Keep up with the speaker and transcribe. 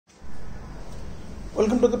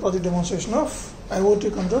Welcome to the project demonstration of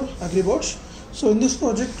IoT control AgriBots. So in this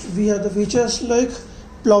project we have the features like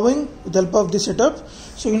plowing with the help of this setup.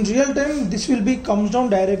 So in real time this will be comes down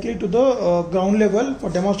directly to the ground level. For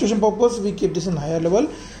demonstration purpose we keep this in higher level,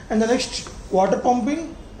 and the next water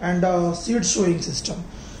pumping and seed sowing system,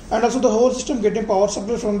 and also the whole system getting power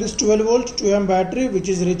supply from this 12 volt 2 amp battery which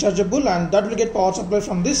is rechargeable, and that will get power supply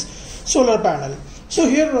from this solar panel. So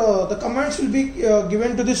here the commands will be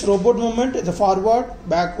given to this robot movement, the forward,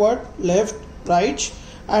 backward, left, right,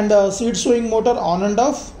 and seed sowing motor on and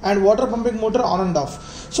off, and water pumping motor on and off.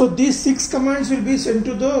 So these 6 commands will be sent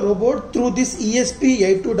to the robot through this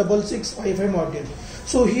ESP8266 Wi-Fi module.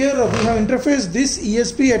 So here we have interfaced this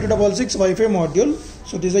ESP8266 Wi-Fi module.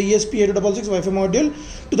 So this is a ESP8266 Wi-Fi module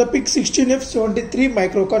to the PIC16F73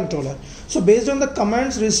 microcontroller. So based on the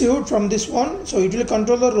commands received from this one, so it will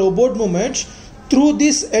control the robot movements through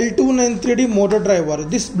this L293D motor driver.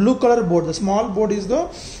 This blue color board, the small board, is the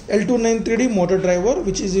L293D motor driver,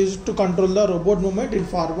 which is used to control the robot movement in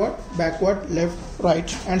forward, backward, left,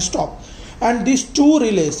 right, and stop. And these 2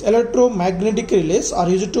 relays, electromagnetic relays, are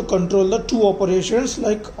used to control the 2 operations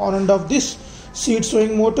like on and off this seed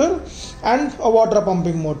sowing motor and a water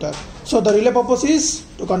pumping motor. So the relay purpose is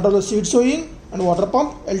to control the seed sowing and water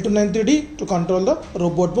pump, L293D to control the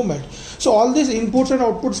robot movement. So all these inputs and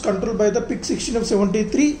outputs controlled by the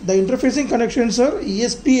PIC16F73. The interfacing connections are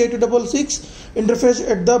ESP8266 interface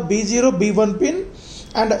at the B0 B1 pin,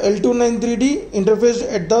 and L293D interface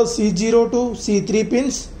at the C0 to C3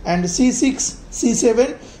 pins, and C6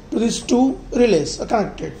 C7 to these 2 relays are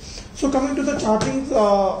connected. So coming to the charging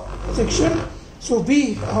section, so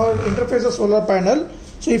we have interface a solar panel.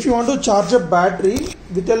 So if you want to charge a battery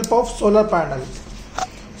with the help of solar panel,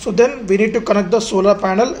 so then we need to connect the solar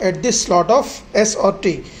panel at this slot of S or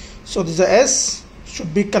T. So this is a S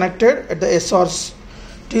should be connected at the S or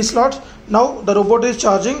T slot. Now the robot is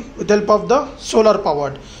charging with the help of the solar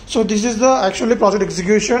powered. So this is the actually project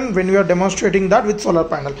execution when we are demonstrating that with solar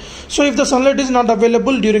panel. So if the sunlight is not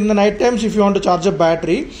available during the night times, if you want to charge a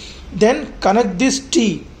battery, then connect this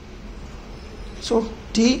T. So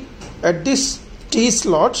T at this T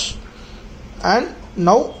slots, and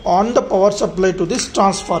now on the power supply to this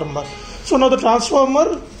transformer. So now the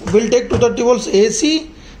transformer will take 230 volts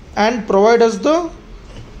AC and provide us the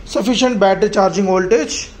sufficient battery charging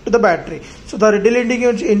voltage to the battery. So the red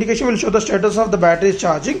indication will show the status of the battery is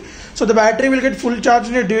charging. So the battery will get full charge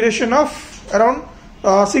in a duration of around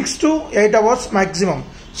 6 to 8 hours maximum.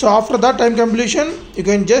 So after that time completion, you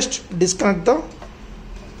can just disconnect the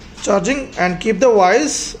charging and keep the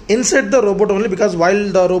wires inside the robot only, because while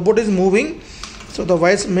the robot is moving, so the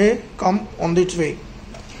wires may come on its way.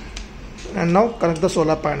 And now connect the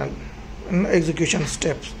solar panel and execution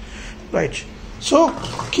steps. Right. So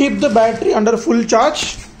keep the battery under full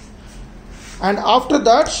charge, and after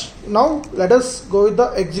that, now let us go with the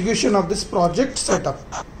execution of this project setup.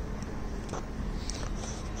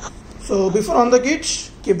 So before on the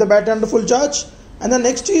kit, keep the battery under full charge, and the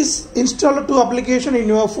next is install 2 application in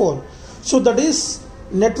your phone. So that is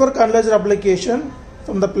network analyzer application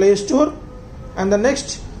from the Play Store, and the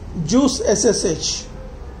next Juice SSH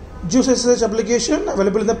application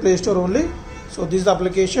available in the Play Store only. So this is the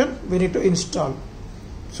application we need to install.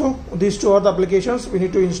 So these 2 are the applications we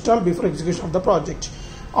need to install before execution of the project.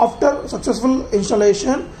 After successful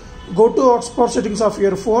installation, go to hotspot settings of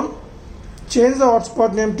your phone. Change the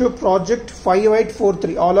hotspot name to project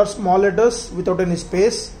 5843. All are small letters without any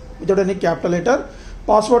space, without any capital letter.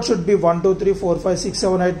 Password should be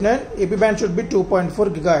 123456789. AP band should be 2.4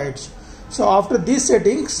 GHz. So after these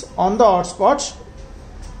settings on the hotspot,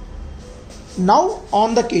 now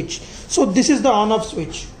on the kit. So this is the on off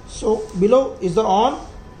switch. So below is the on,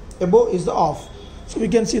 above is the off. So we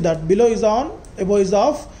can see that below is the on, above is the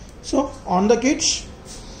off. So on the kit,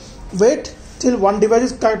 wait till one device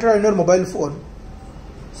is connected on your mobile phone.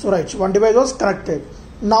 So right, one device was connected.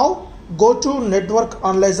 Now go to network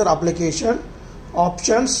analyzer application,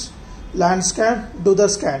 options, LAN scan, do the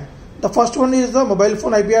scan. The first one is the mobile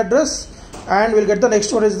phone IP address, and we'll get the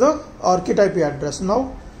next one is the kit IP address.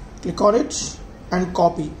 Now click on it and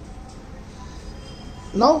copy.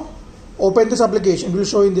 Now open this application. It will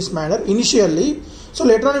show in this manner initially. So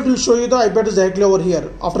later on it will show you the IP address directly over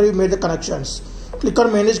here after you made the connections. Click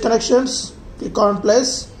on manage connections, click on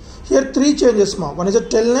place. Here 3 changes now. One is a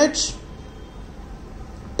telnet,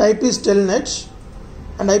 type is telnet,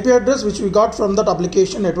 and IP address which we got from that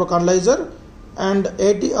application network analyzer, and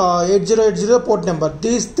 8080 port number.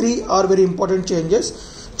 These 3 are very important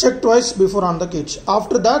changes. Check twice before on the kit.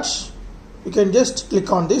 After that you can just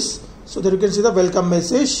click on this. So there you can see the welcome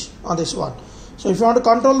message on this one. So if you want to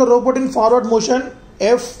control the robot in forward motion,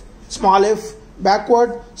 F, small f,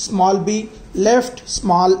 backward small b, left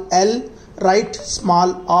small l, right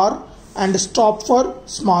small r, and stop for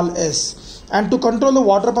small s. And to control the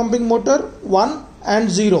water pumping motor, 1 and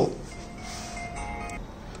 0.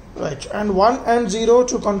 Right, and 1 and 0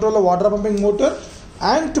 to control the water pumping motor,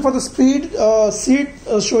 and for the speed seed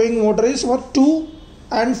showing motor is for 2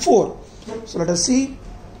 and 4. So let us see.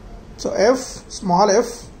 So F, small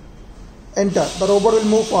f, enter. The robot will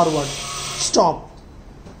move forward. Stop.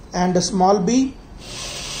 And the small b,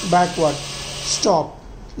 backward. Stop.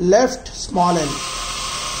 Left, small l.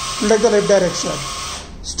 Take the left direction.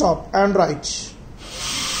 Stop and right.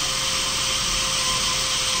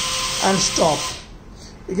 And stop.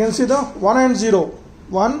 You can see the 1 and 0.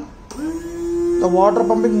 1, the water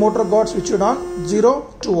pumping motor got switched on.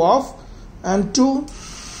 0, 2 off. And 2,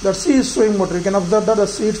 the seed sowing motor. You can observe that the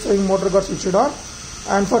seed sowing motor got switched on.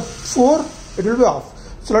 And for 4, it will be off.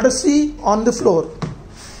 So let us see on the floor.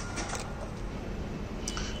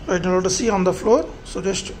 Right, now let us see on the floor. So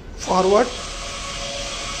just forward.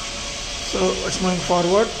 So it's moving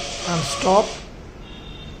forward and stop.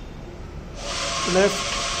 Left.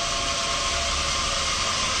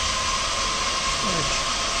 Right.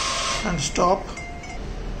 And stop.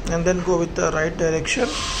 And then go with the right direction.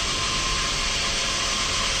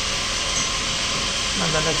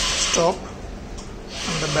 And the next stop.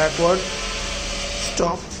 And the backward.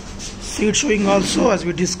 Stop. Seed showing also, as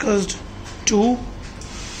we discussed, 2.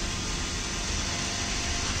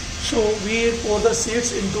 So we pour the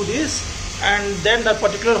seeds into this, and then the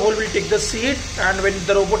particular hole will take the seed, and when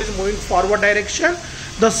the robot is moving forward direction,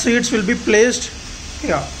 the seeds will be placed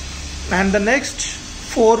here. And the next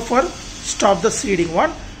 4 for stop the seeding,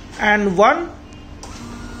 1 and 1.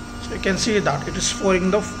 So you can see that it is pouring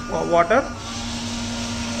the water.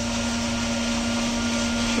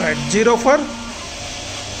 Right, 0 for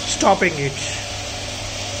stopping it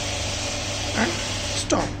and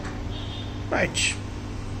stop. Right.